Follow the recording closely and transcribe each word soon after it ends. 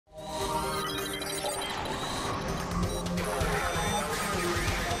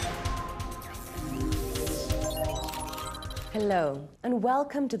Hello, and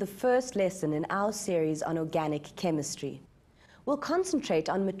welcome to the first lesson in our series on organic chemistry. We'll concentrate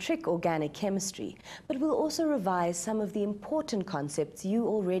on matric organic chemistry, but we'll also revise some of the important concepts you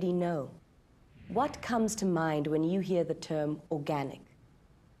already know. What comes to mind when you hear the term organic?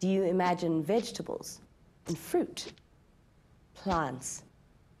 Do you imagine vegetables and fruit, plants,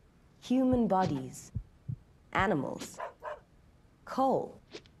 human bodies, animals, coal,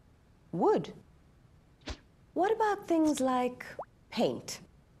 wood? What about things like paint,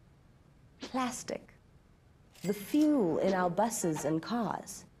 plastic, the fuel in our buses and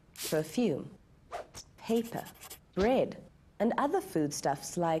cars, perfume, paper, bread, and other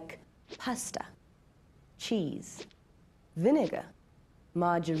foodstuffs like pasta, cheese, vinegar,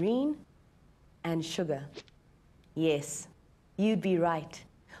 margarine, and sugar? Yes, you'd be right.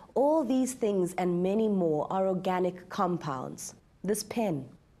 All these things and many more are organic compounds. This pen,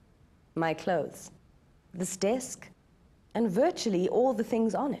 my clothes, this desk, and virtually all the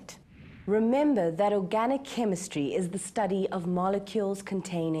things on it. Remember that organic chemistry is the study of molecules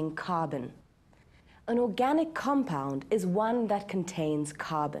containing carbon. An organic compound is one that contains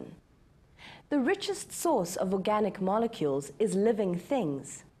carbon. The richest source of organic molecules is living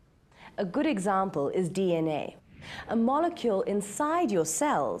things. A good example is DNA, a molecule inside your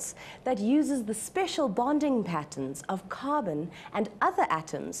cells that uses the special bonding patterns of carbon and other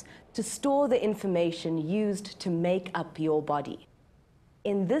atoms to store the information used to make up your body.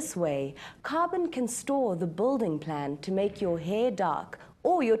 In this way, carbon can store the building plan to make your hair dark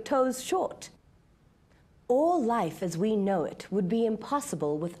or your toes short. All life as we know it would be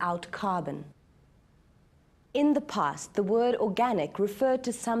impossible without carbon. In the past, the word organic referred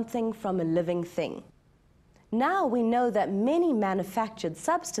to something from a living thing. Now we know that many manufactured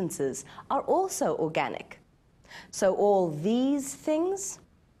substances are also organic. So all these things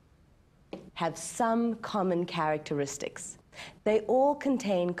have some common characteristics. They all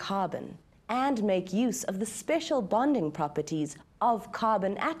contain carbon and make use of the special bonding properties of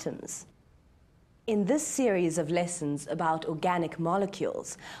carbon atoms. In this series of lessons about organic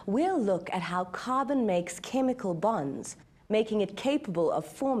molecules, we'll look at how carbon makes chemical bonds, making it capable of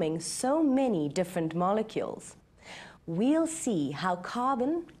forming so many different molecules. We'll see how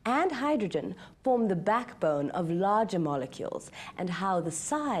carbon and hydrogen form the backbone of larger molecules and how the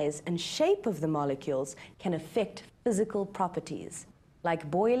size and shape of the molecules can affect physical properties, like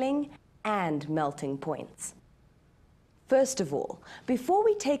boiling and melting points. First of all, before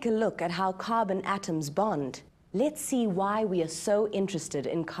we take a look at how carbon atoms bond, let's see why we are so interested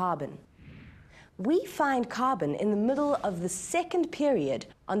in carbon. We find carbon in the middle of the second period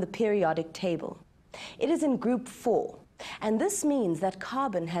on the periodic table. It is in group 4, and this means that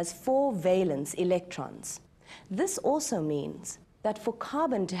carbon has 4 valence electrons. This also means that for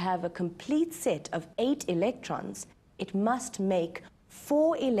carbon to have a complete set of 8 electrons, it must make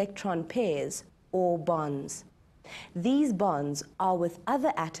 4 electron pairs or bonds. These bonds are with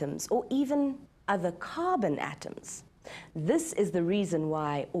other atoms or even other carbon atoms. This is the reason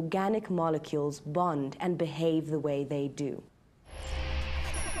why organic molecules bond and behave the way they do.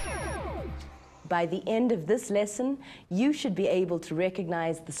 By the end of this lesson, you should be able to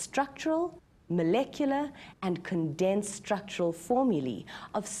recognize the structural, molecular, and condensed structural formulae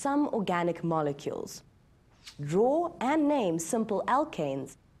of some organic molecules. Draw and name simple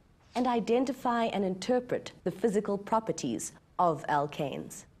alkanes, and identify and interpret the physical properties of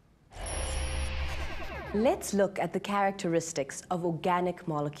alkanes. Let's look at the characteristics of organic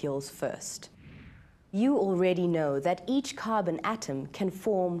molecules first. You already know that each carbon atom can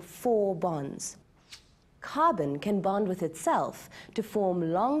form 4 bonds. Carbon can bond with itself to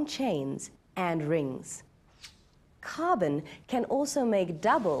form long chains and rings. Carbon can also make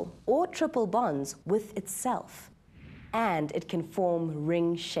double or triple bonds with itself, and it can form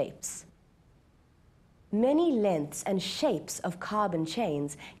ring shapes. Many lengths and shapes of carbon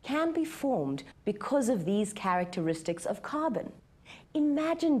chains can be formed because of these characteristics of carbon.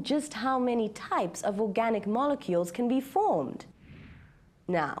 Imagine just how many types of organic molecules can be formed.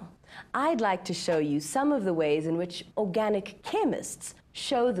 Now, I'd like to show you some of the ways in which organic chemists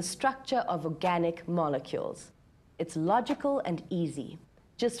show the structure of organic molecules. It's logical and easy.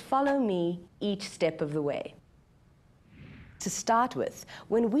 Just follow me each step of the way. To start with,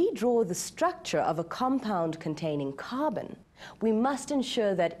 when we draw the structure of a compound containing carbon, we must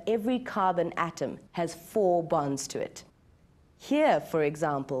ensure that every carbon atom has 4 bonds to it. Here, for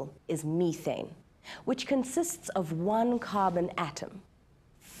example, is methane, which consists of 1 carbon atom.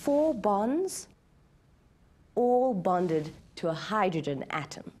 4 bonds, all bonded to a hydrogen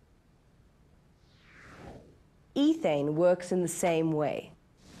atom. Ethane works in the same way.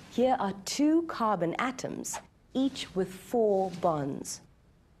 Here are 2 carbon atoms, each with 4 bonds,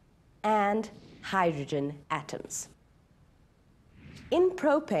 and hydrogen atoms. In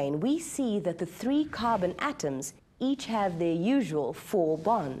propane, we see that the 3 carbon atoms each have their usual 4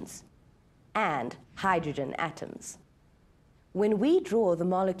 bonds and hydrogen atoms. When we draw the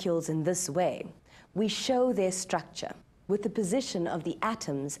molecules in this way, we show their structure with the position of the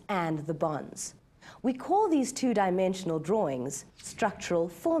atoms and the bonds. We call these 2-dimensional drawings structural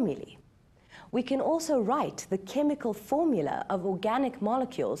formulae. We can also write the chemical formula of organic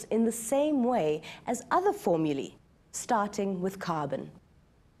molecules in the same way as other formulae, starting with carbon.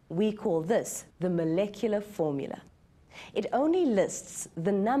 We call this the molecular formula. It only lists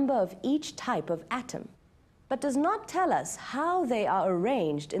the number of each type of atom, but does not tell us how they are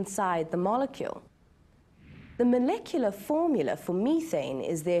arranged inside the molecule. The molecular formula for methane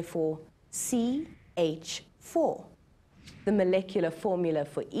is therefore CH4. The molecular formula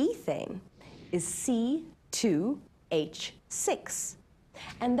for ethane is C2H6,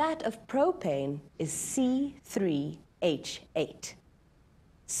 and that of propane is C3H8.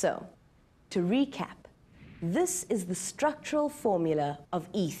 So, to recap, this is the structural formula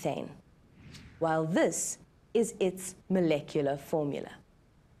of ethane, while this is its molecular formula.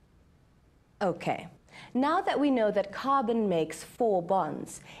 Okay, now that we know that carbon makes 4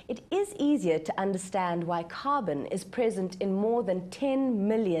 bonds, it is easier to understand why carbon is present in more than 10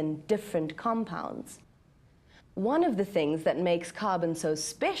 million different compounds. One of the things that makes carbon so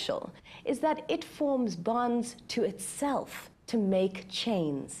special is that it forms bonds to itself to make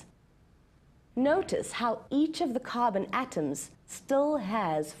chains. Notice how each of the carbon atoms still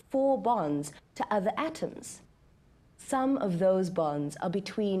has 4 bonds to other atoms. Some of those bonds are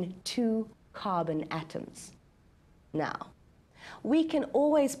between 2 carbon atoms. Now, we can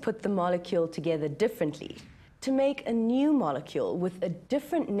always put the molecule together differently to make a new molecule with a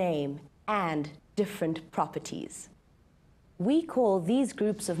different name and different properties. We call these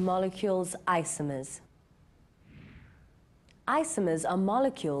groups of molecules isomers. Isomers are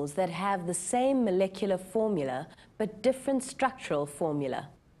molecules that have the same molecular formula but different structural formula.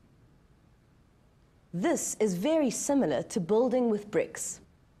 This is very similar to building with bricks.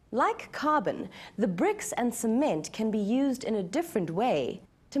 Like carbon, the bricks and cement can be used in a different way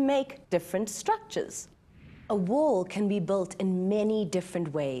to make different structures. A wall can be built in many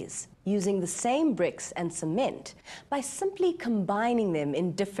different ways, using the same bricks and cement by simply combining them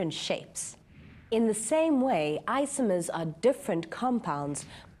in different shapes. In the same way, isomers are different compounds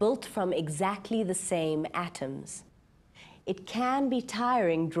built from exactly the same atoms. It can be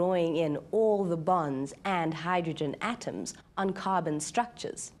tiring drawing in all the bonds and hydrogen atoms on carbon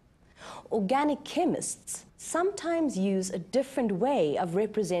structures. Organic chemists sometimes use a different way of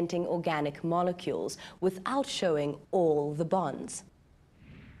representing organic molecules without showing all the bonds.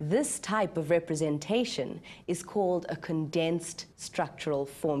 This type of representation is called a condensed structural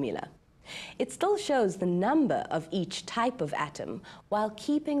formula. It still shows the number of each type of atom while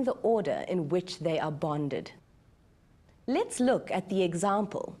keeping the order in which they are bonded. Let's look at the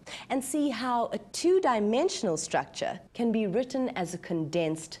example and see how a 2-dimensional structure can be written as a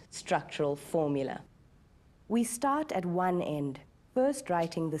condensed structural formula. We start at one end, first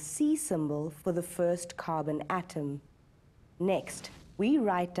writing the C symbol for the first carbon atom. Next, we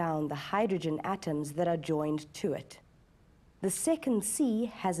write down the hydrogen atoms that are joined to it. The second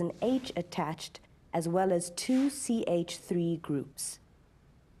C has an H attached as well as 2 CH3 groups.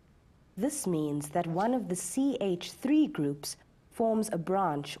 This means that one of the CH3 groups forms a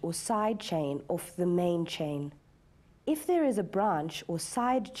branch or side chain off the main chain. If there is a branch or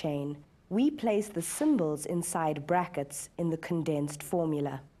side chain, we place the symbols inside brackets in the condensed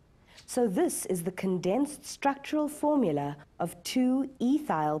formula. So this is the condensed structural formula of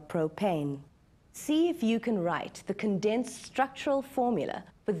 2-ethyl propane. See if you can write the condensed structural formula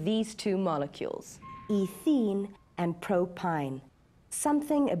for these 2 molecules, ethene and propyne.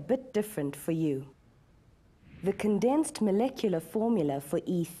 Something a bit different for you. The condensed molecular formula for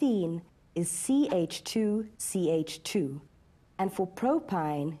ethene is CH2CH2, and for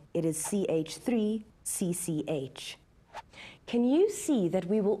propyne it is CH3CCH. Can you see that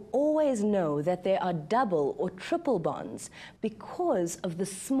we will always know that there are double or triple bonds because of the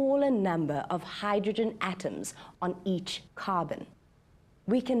smaller number of hydrogen atoms on each carbon?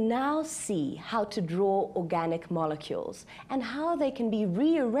 We can now see how to draw organic molecules and how they can be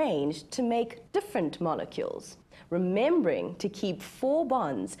rearranged to make different molecules, remembering to keep 4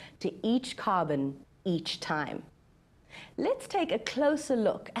 bonds to each carbon each time. Let's take a closer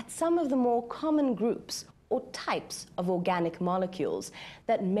look at some of the more common groups or types of organic molecules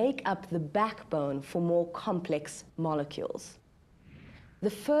that make up the backbone for more complex molecules. The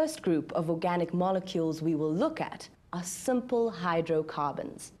first group of organic molecules we will look at are simple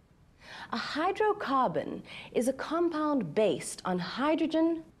hydrocarbons. A hydrocarbon is a compound based on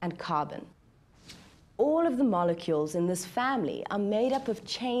hydrogen and carbon. All of the molecules in this family are made up of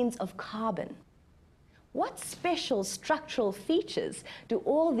chains of carbon. What special structural features do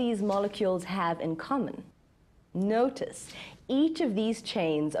all these molecules have in common? Notice, each of these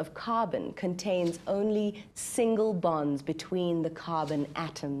chains of carbon contains only single bonds between the carbon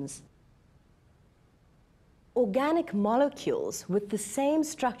atoms. Organic molecules with the same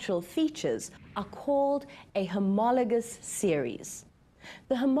structural features are called a homologous series.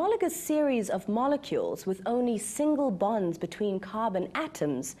 The homologous series of molecules with only single bonds between carbon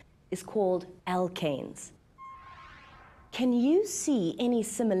atoms is called alkanes. Can you see any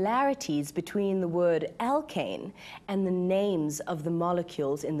similarities between the word alkane and the names of the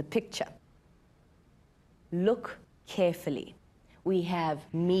molecules in the picture? Look carefully. We have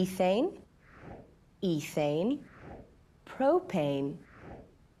methane, ethane, propane,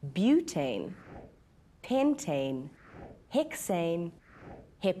 butane, pentane, hexane,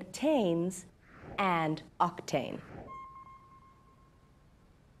 heptanes, and octane.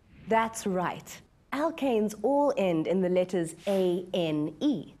 That's right. Alkanes all end in the letters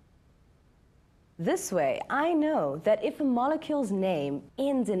A-N-E. This way, I know that if a molecule's name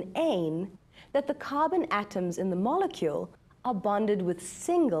ends in ane, that the carbon atoms in the molecule are bonded with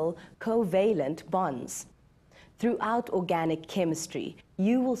single covalent bonds. Throughout organic chemistry,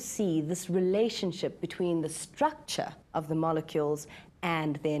 you will see this relationship between the structure of the molecules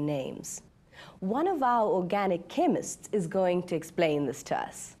and their names. One of our organic chemists is going to explain this to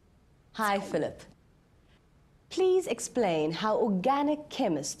us. Hi, Philip. Please explain how organic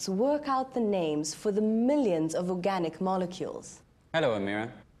chemists work out the names for the millions of organic molecules. Hello,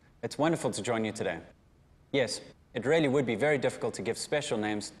 Amira. It's wonderful to join you today. Yes, it really would be very difficult to give special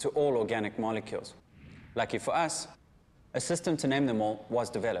names to all organic molecules. Lucky for us, a system to name them all was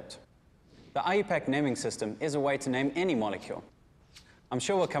developed. The IUPAC naming system is a way to name any molecule. I'm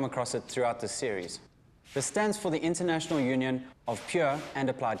sure we'll come across it throughout this series. This stands for the International Union of Pure and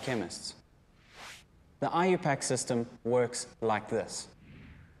Applied Chemists. The IUPAC system works like this.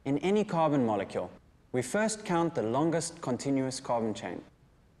 In any carbon molecule, we first count the longest continuous carbon chain.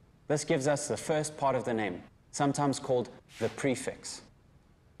 This gives us the first part of the name, sometimes called the prefix.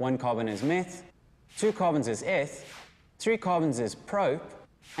 1 carbon is meth, 2 carbons is eth, 3 carbons is prop,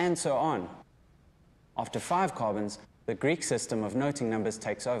 and so on. After 5 carbons, the Greek system of noting numbers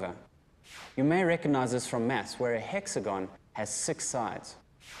takes over. You may recognize this from maths, where a hexagon has 6 sides.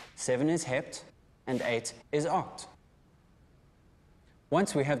 7 is hept, and 8 is oct.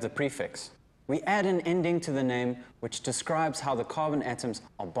 Once we have the prefix, we add an ending to the name which describes how the carbon atoms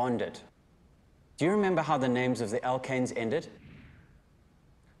are bonded. Do you remember how the names of the alkanes ended?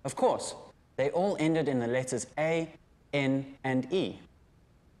 Of course, they all ended in the letters A, N, and E.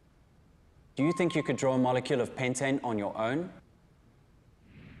 Do you think you could draw a molecule of pentane on your own?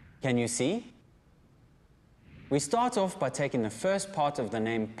 Can you see? We start off by taking the first part of the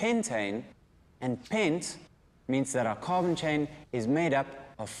name pentane, and pent means that our carbon chain is made up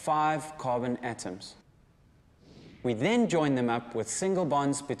of 5 carbon atoms. We then join them up with single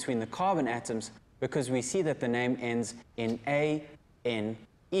bonds between the carbon atoms because we see that the name ends in A, N,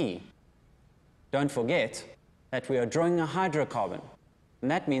 E. Don't forget that we are drawing a hydrocarbon, and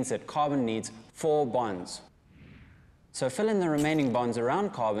that means that carbon needs 4 bonds. So fill in the remaining bonds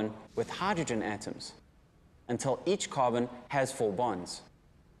around carbon with hydrogen atoms until each carbon has 4 bonds.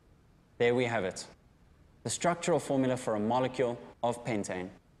 There we have it, the structural formula for a molecule of pentane.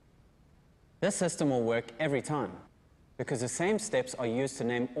 This system will work every time because the same steps are used to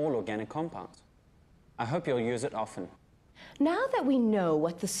name all organic compounds. I hope you'll use it often. Now that we know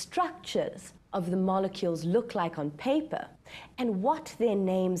what the structures of the molecules look like on paper and what their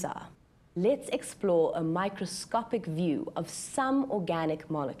names are, let's explore a microscopic view of some organic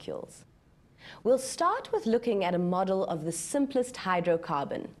molecules. We'll start with looking at a model of the simplest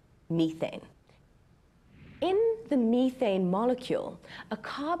hydrocarbon, methane. In the methane molecule, a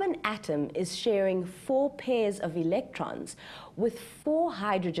carbon atom is sharing 4 pairs of electrons with 4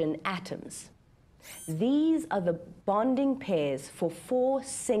 hydrogen atoms. These are the bonding pairs for 4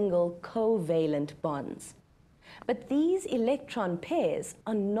 single covalent bonds. But these electron pairs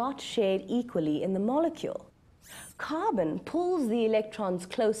are not shared equally in the molecule. Carbon pulls the electrons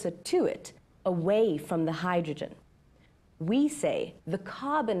closer to it, away from the hydrogen. We say the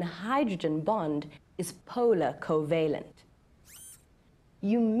carbon-hydrogen bond is polar covalent.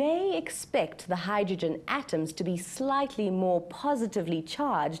 You may expect the hydrogen atoms to be slightly more positively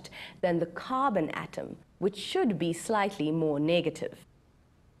charged than the carbon atom, which should be slightly more negative.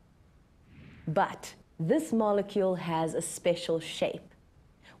 But this molecule has a special shape.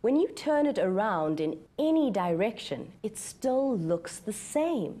 When you turn it around in any direction, it still looks the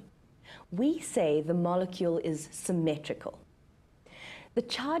same. We say the molecule is symmetrical. The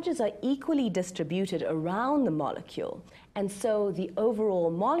charges are equally distributed around the molecule, and so the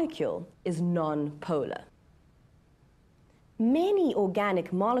overall molecule is non-polar. Many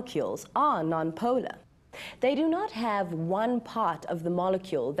organic molecules are non-polar. They do not have one part of the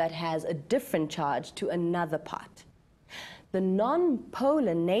molecule that has a different charge to another part. The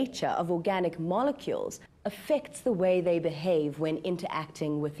non-polar nature of organic molecules affects the way they behave when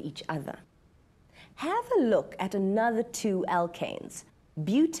interacting with each other. Have a look at another two alkanes,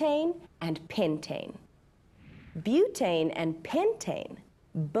 butane and pentane. Butane and pentane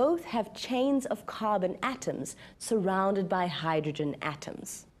both have chains of carbon atoms surrounded by hydrogen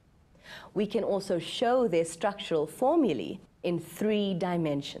atoms. We can also show their structural formulae in 3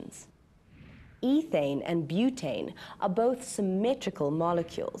 dimensions. Ethane and butane are both symmetrical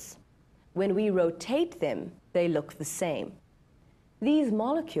molecules. When we rotate them, they look the same. These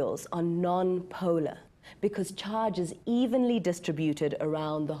molecules are non-polar because charge is evenly distributed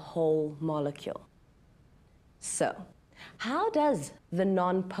around the whole molecule. So, how does the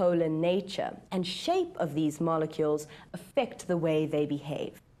non-polar nature and shape of these molecules affect the way they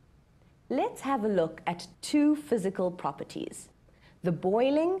behave? Let's have a look at 2 physical properties, the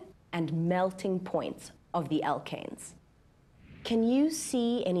boiling and melting points of the alkanes. Can you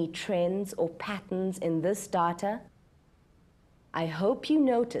see any trends or patterns in this data? I hope you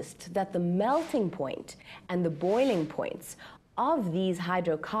noticed that the melting point and the boiling points of these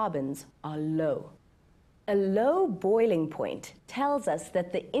hydrocarbons are low. A low boiling point tells us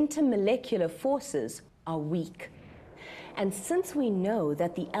that the intermolecular forces are weak. And since we know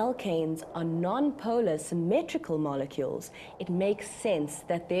that the alkanes are non-polar symmetrical molecules, it makes sense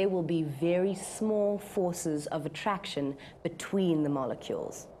that there will be very small forces of attraction between the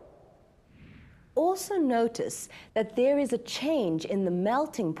molecules. Also notice that there is a change in the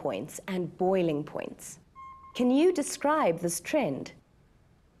melting points and boiling points. Can you describe this trend?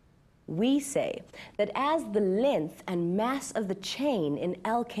 We say that as the length and mass of the chain in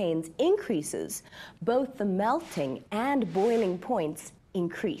alkanes increases, both the melting and boiling points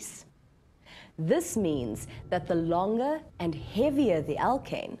increase. This means that the longer and heavier the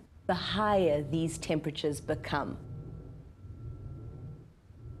alkane, the higher these temperatures become.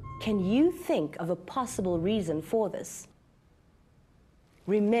 Can you think of a possible reason for this?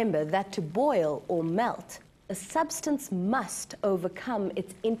 Remember that to boil or melt, a substance must overcome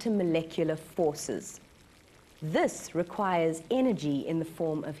its intermolecular forces. This requires energy in the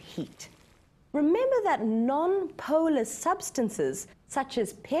form of heat. Remember that non-polar substances, such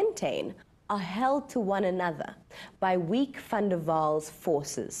as pentane, are held to one another by weak van der Waals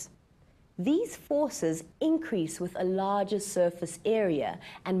forces. These forces increase with a larger surface area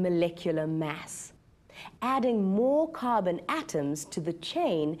and molecular mass. Adding more carbon atoms to the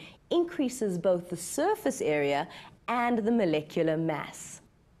chain increases both the surface area and the molecular mass.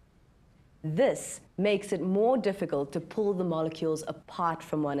 This makes it more difficult to pull the molecules apart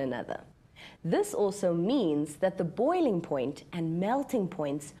from one another. This also means that the boiling point and melting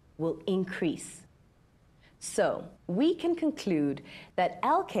points will increase. So, we can conclude that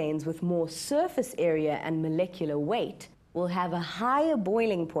alkanes with more surface area and molecular weight will have a higher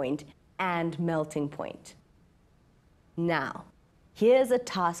boiling point and melting point. Now, here's a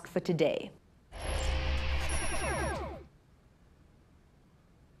task for today.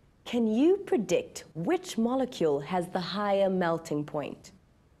 Can you predict which molecule has the higher melting point?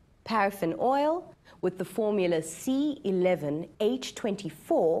 Paraffin oil with the formula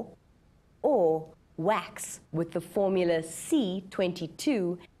C11H24 or wax with the formula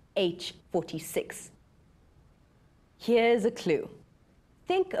C22H46? Here's a clue.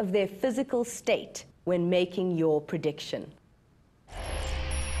 Think of their physical state when making your prediction.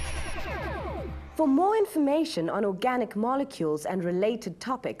 For more information on organic molecules and related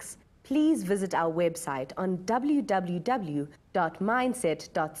topics, please visit our website on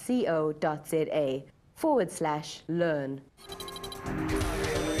www.mindset.co.za/learn.